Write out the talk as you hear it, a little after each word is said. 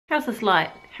How's this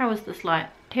light? How is this light?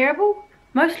 Terrible?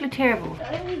 Mostly terrible.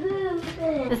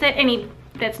 Is that any...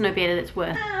 That's no better, that's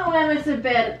worse. Oh, why am I so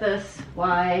bad at this?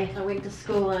 Why? I went to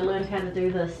school, I learned how to do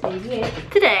this.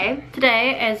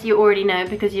 Today, as you already know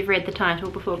because you've read the title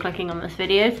before clicking on this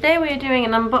video, today we're doing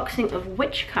an unboxing of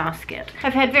Witch Casket.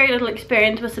 I've had very little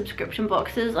experience with subscription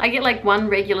boxes. I get like one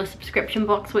regular subscription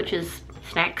box, which is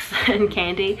snacks and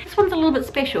candy. This one's a little bit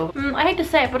special. I hate to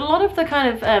say it, but a lot of the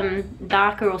kind of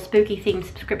darker or spooky themed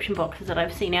subscription boxes that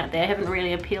I've seen out there haven't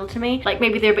really appealed to me. Like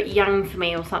maybe they're a bit young for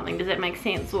me or something. Does that make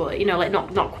sense? Or, you know, like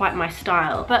not quite my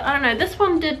style. But I don't know, this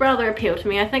one did rather appeal to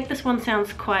me. I think this one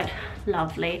sounds quite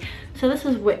lovely. So this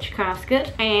is Witch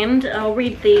Casket, and I'll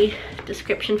read the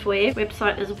description for you. The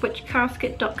website is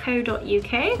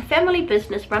witchcasket.co.uk. A family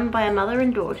business run by a mother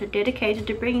and daughter dedicated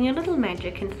to bringing a little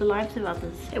magic into the lives of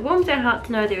others. It warms our heart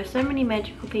to know there are so many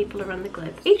magical people around the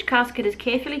globe. Each casket is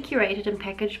carefully curated and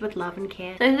packaged with love and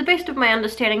care. So to the best of my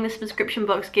understanding, this subscription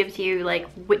box gives you like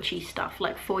witchy stuff,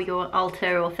 like for your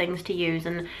altar or things to use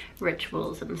and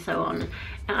rituals and so on.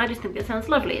 And I just think that sounds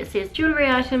lovely. It says jewelry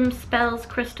items, spells,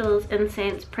 crystals,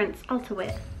 incense, prints,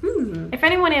 altarware. If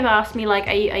anyone ever asked me like,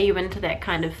 are you into that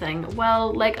kind of thing?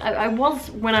 Well, like I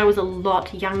was when I was a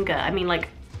lot younger. I mean like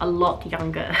a lot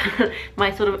younger.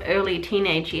 My sort of early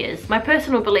teenage years. My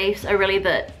personal beliefs are really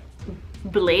that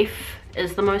belief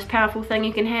is the most powerful thing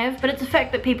you can have, but it's a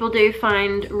fact that people do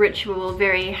find ritual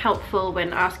very helpful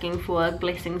when asking for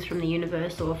blessings from the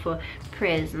universe or for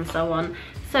prayers and so on.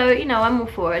 So, you know, I'm all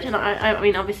for it, and I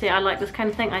mean, obviously I like this kind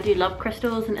of thing. I do love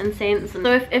crystals and incense, and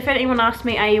so if anyone asked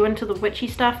me, are you into the witchy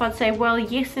stuff, I'd say, well,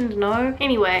 yes and no.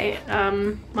 Anyway,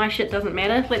 my shit doesn't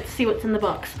matter. Let's see what's in the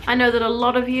box. I know that a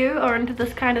lot of you are into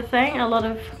this kind of thing, a lot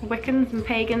of Wiccans and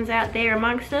pagans out there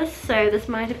amongst us, so this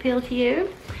might appeal to you.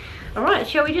 Alright,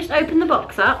 shall we just open the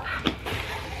box up?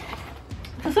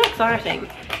 This is so exciting.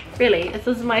 Really, this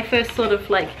is my first sort of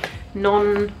like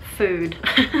non-food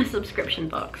subscription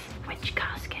box. Witch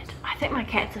Casket. I think my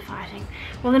cats are fighting.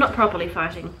 Well, they're not properly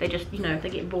fighting. They just, you know, they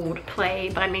get bored. Play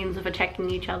by means of attacking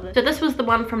each other. So this was the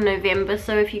one from November,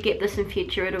 so if you get this in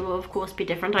future, it will of course be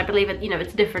different. I believe it, you know,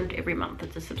 it's different every month.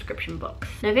 It's a subscription box.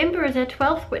 November is our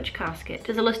 12th Witch Casket.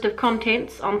 There's a list of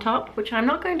contents on top, which I'm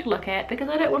not going to look at because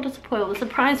I don't want to spoil the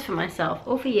surprise for myself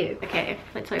or for you. Okay,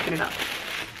 let's open it up.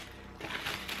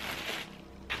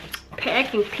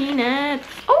 Packing peanuts.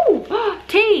 Oh,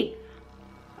 tea.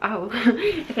 Oh,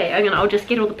 okay, I'll just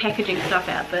get all the packaging stuff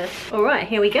out first. All right,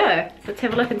 here we go. Let's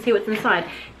have a look and see what's inside.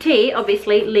 Tea,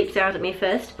 obviously, leaps out at me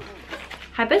first.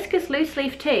 Hibiscus loose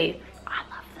leaf tea. I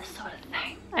love this sort of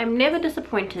thing. I'm never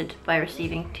disappointed by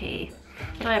receiving tea.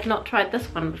 But I have not tried this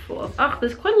one before. Oh,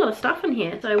 there's quite a lot of stuff in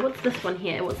here. So what's this one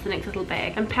here? What's the next little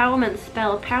bag? Empowerment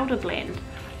Spell Powder Blend.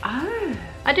 Oh,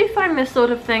 I do find this sort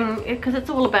of thing, because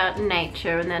it's all about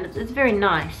nature, and then it's very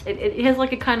nice. It has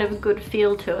like a kind of good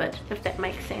feel to it, if that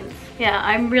makes sense. Yeah,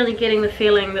 I'm really getting the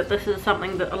feeling that this is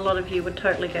something that a lot of you would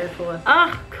totally go for.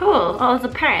 Ah, cool. Oh,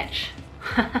 there's a patch.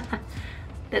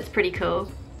 That's pretty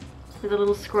cool. There's a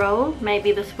little scroll.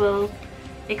 Maybe this will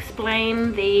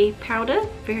explain the powder.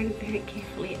 Very, very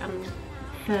carefully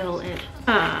unfurl it.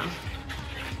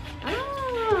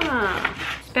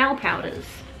 Spell powders.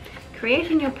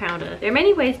 Creating your powder. There are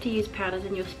many ways to use powders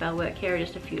in your spell work. Here are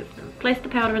just a few of them. Place the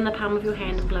powder in the palm of your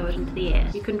hand and blow it into the air.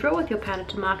 You can draw with your powder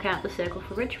to mark out the circle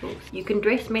for rituals. You can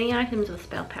dress many items with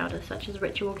spell powder, such as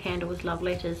ritual candles, love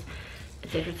letters,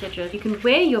 etc, etc. You can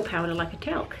wear your powder like a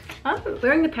talc. Oh,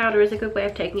 wearing the powder is a good way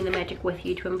of taking the magic with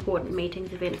you to important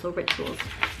meetings, events, or rituals.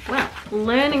 Well,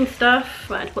 learning stuff.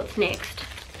 Right, what's next?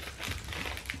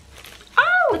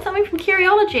 Oh, it's something from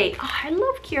Curiology. Oh, I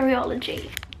love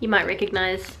Curiology. You might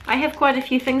recognize I have quite a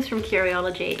few things from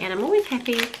Curiology, and I'm always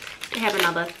happy to have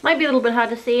another. Might be a little bit hard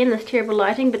to see in this terrible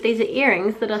lighting, but these are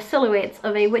earrings that are silhouettes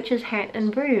of a witch's hat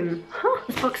and broom. Huh,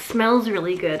 this box smells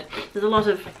really good. There's a lot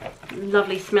of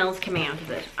lovely smells coming out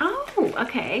of it. Oh,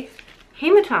 okay.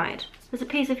 Hematite. There's a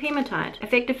piece of hematite.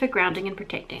 Effective for grounding and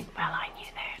protecting. Well, I knew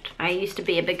that. I used to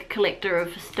be a big collector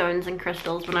of stones and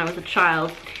crystals when I was a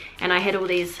child. And I had all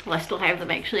these, well, I still have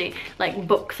them actually, like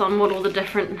books on what all the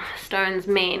different stones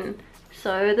mean.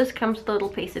 So this comes with a little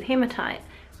piece of hematite,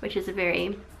 which is a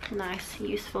very nice,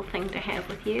 useful thing to have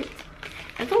with you.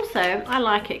 It's also, I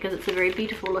like it because it's a very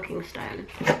beautiful looking stone.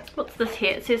 What's this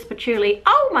here? It says patchouli.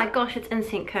 Oh my gosh, it's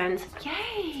incense cones.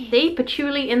 Yay! See,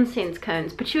 patchouli incense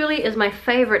cones. Patchouli is my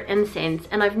favorite incense,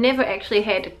 and I've never actually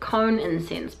had cone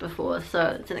incense before,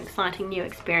 so it's an exciting new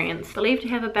experience. Believed to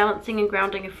have a balancing and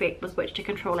grounding effect with which to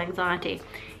control anxiety.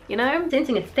 You know, I'm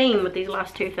sensing a theme with these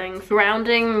last two things.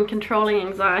 Grounding and controlling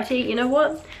anxiety. You know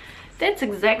what? That's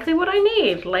exactly what I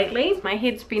need lately. My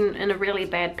head's been in a really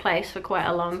bad place for quite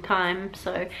a long time,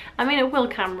 so I mean it will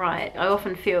come right. I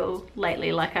often feel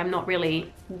lately like I'm not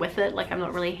really with it, like I'm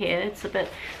not really here. It's a bit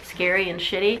scary and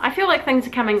shitty. I feel like things are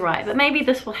coming right, but maybe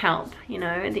this will help, you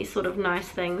know, these sort of nice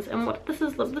things. And what this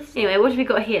is, anyway, what have we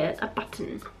got here? A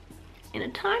button in a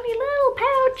tiny little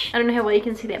pouch. I don't know how well you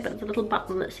can see that, but it's a little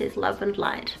button that says love and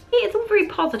light. Yeah, it's all very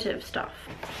positive stuff.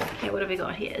 Okay, what have we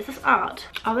got here? Is this art?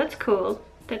 Oh, that's cool.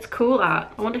 That's cool art.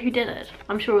 I wonder who did it.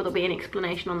 I'm sure there'll be an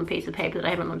explanation on the piece of paper that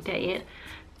I haven't looked at yet.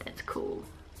 That's cool.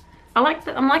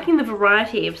 I'm liking the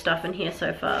variety of stuff in here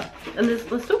so far. And there's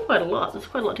still quite a lot. There's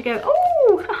quite a lot to go.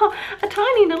 Oh, a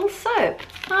tiny little soap.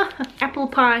 Apple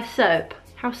pie soap.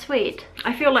 How sweet.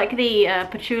 I feel like the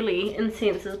patchouli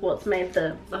incense is what's made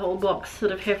the whole box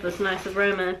sort of have this nice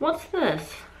aroma. What's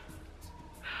this?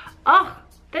 Oh,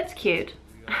 that's cute.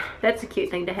 That's a cute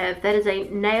thing to have. That is a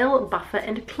nail buffer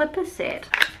and clipper set.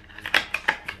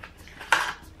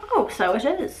 Oh, so it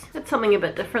is. It's something a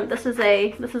bit different. This is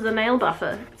a nail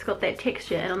buffer. It's got that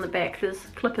texture, and on the back there's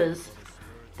clippers.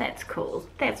 That's cool.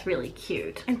 That's really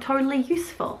cute and totally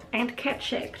useful and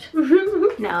cat-shaped.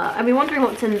 Now, I've been wondering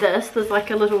what's in this. There's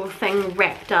like a little thing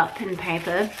wrapped up in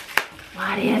paper.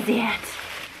 What is it?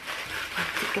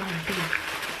 What's it gonna be?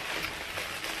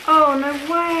 Oh,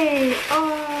 no way.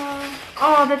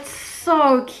 Oh, that's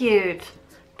so cute.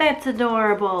 That's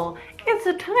adorable. It's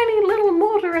a tiny little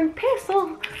mortar and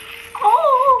pestle.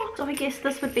 Oh, so I guess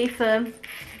this would be for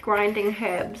grinding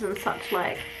herbs and such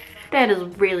like. That is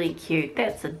really cute.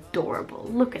 That's adorable.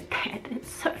 Look at that. It's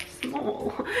so small.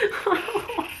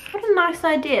 What a nice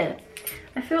idea.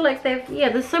 I feel like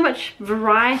there's so much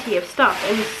variety of stuff,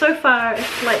 and so far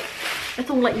it's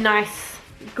all like nice,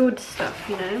 good stuff,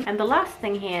 you know. And the last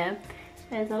thing here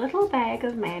is a little bag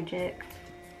of magic.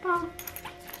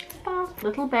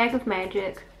 Little bag of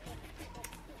magic.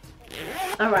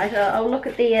 Alright, I'll look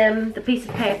at the piece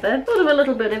of paper. Sort of a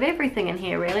little bit of everything in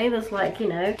here really. There's like, you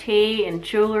know, tea and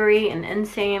jewellery and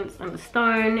incense and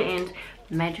stone and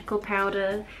magical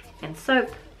powder and soap.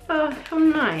 Oh, how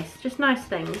nice. Just nice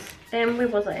things. And where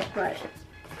was I? Right.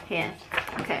 Here.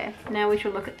 Okay, now we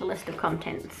shall look at the list of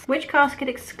contents. Witch Casket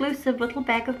exclusive little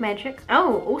bag of magic.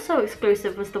 Oh, also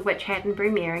exclusive was the witch hat and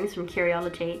broom earrings from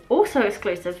Curiology. Also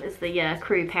exclusive is the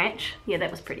crew patch. Yeah,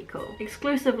 that was pretty cool.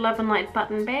 Exclusive Love and Light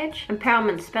button badge.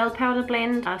 Empowerment spell powder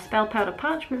blend. Spell powder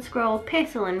parchment scroll.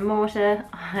 Pestle and mortar.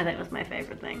 Oh, that was my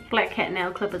favorite thing. Black cat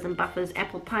nail clippers and buffers.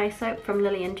 Apple pie soap from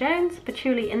Lillian Jones.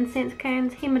 Patchouli incense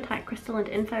cones. Hematite crystal and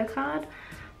info card.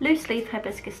 Loose leaf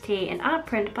hibiscus tea and art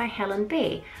print by Helen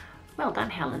B. Well done,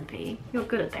 Helen B. You're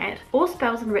good at that. All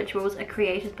spells and rituals are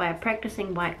created by a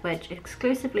practicing white witch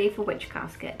exclusively for Witch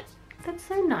Casket. That's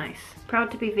so nice. Proud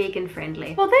to be vegan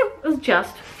friendly. Well, that was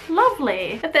just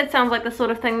lovely. If that sounds like the sort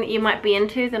of thing that you might be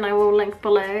into, then I will link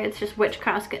below. It's just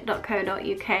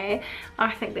witchcasket.co.uk.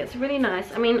 I think that's really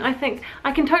nice. I mean, I think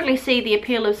I can totally see the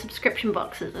appeal of subscription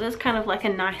boxes. It is kind of like a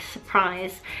nice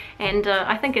surprise, and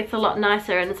I think it's a lot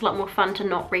nicer and it's a lot more fun to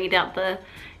not read out the,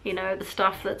 you know, the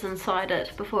stuff that's inside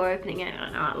it before opening it.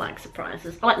 I know I like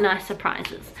surprises. I like nice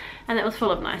surprises, and it was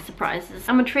full of nice surprises.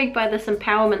 I'm intrigued by this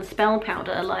empowerment spell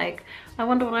powder. Like, I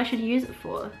wonder what I should use it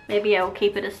for. Maybe I will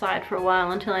keep it aside for a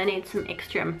while until I need some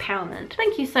extra empowerment.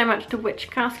 Thank you so much to Witch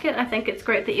Casket. I think it's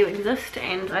great that you exist,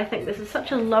 and I think this is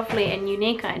such a lovely and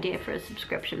unique idea for a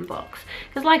subscription box.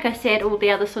 Because like I said, all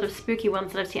the other sort of spooky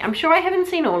ones that I've seen, I'm sure I haven't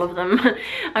seen all of them.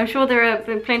 I'm sure there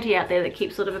are plenty out there that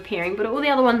keep sort of appearing, but all the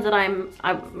other ones that I'm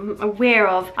aware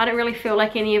of, I don't really feel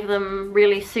like any of them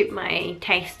really suit my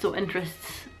tastes or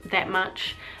interests that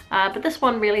much. But this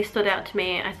one really stood out to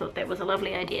me. I thought that was a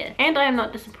lovely idea, and I am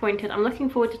not disappointed. I'm looking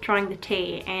forward to trying the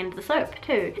tea and the soap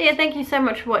too. So yeah, thank you so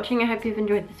much for watching. I hope you've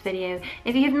enjoyed this video.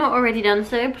 If you have not already done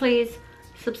so, please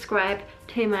subscribe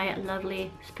to my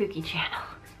lovely spooky channel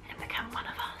and become one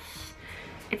of us.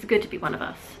 It's good to be one of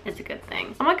us. It's a good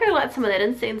thing. I might go light some of that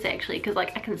incense actually, because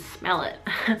like I can smell it.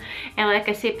 And like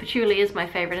I said, patchouli is my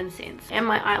favorite incense. And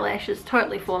my eyelash is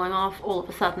totally falling off all of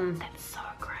a sudden. That's so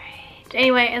great.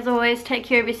 Anyway, as always, take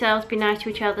care of yourselves, be nice to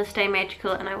each other, stay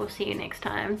magical, and I will see you next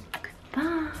time.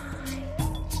 Bye.